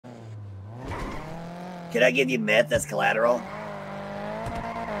Can I give you meth as collateral?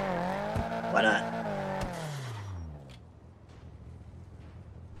 Why not?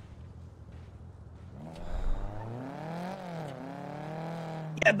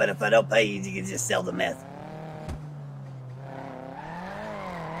 Yeah, but if I don't pay you, you can just sell the meth.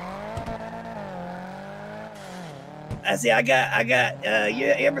 I see. I got. You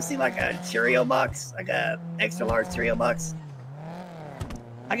ever see like a Cheerio box, like a extra large Cheerio box?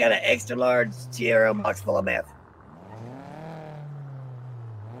 I got an extra large Cheerio box full of meth.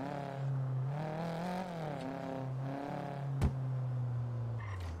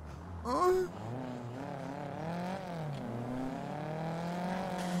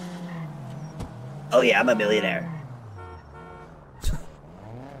 Oh yeah, I'm a millionaire.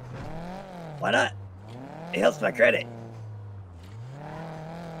 Why not? It helps my credit.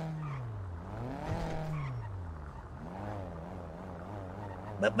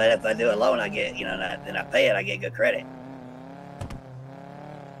 But if I do a loan, I get, you know, then I pay it, I get good credit.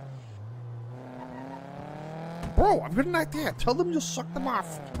 Bro, I've got an idea. Tell them you'll suck them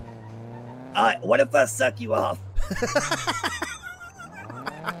off. What if I suck you off?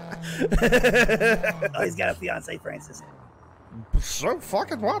 Oh, he's got a fiance, Francis. So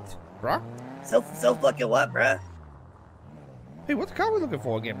fucking what, bro? So fucking what, bruh? Hey, what car are we looking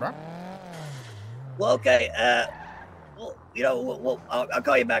for again, bro? Well, okay, well, you know, I'll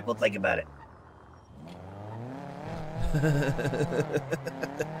call you back. We'll think about it.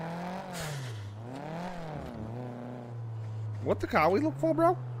 What the car we look for,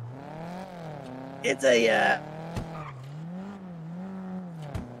 bro? It's a,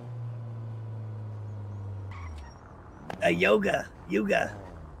 Yuga.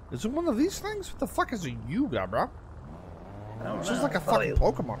 Is it one of these things? What the fuck is a Yuga, bro? I don't know. It's just like a fucking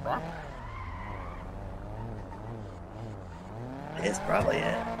Pokemon, bro. It's probably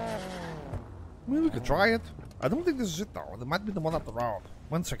it. I mean, we could try it. I don't think this is it, though. There might be the one up the road.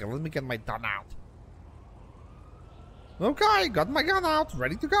 1 second, let me get my gun out. Okay, got my gun out,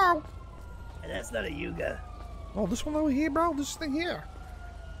 ready to go. And that's not a Yuga. Oh, this one over here, bro? This thing here.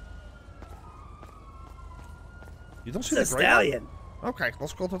 You don't see It's the a gray stallion. one? Okay,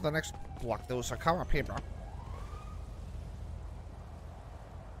 let's go to the next block. There was a car up here, bro.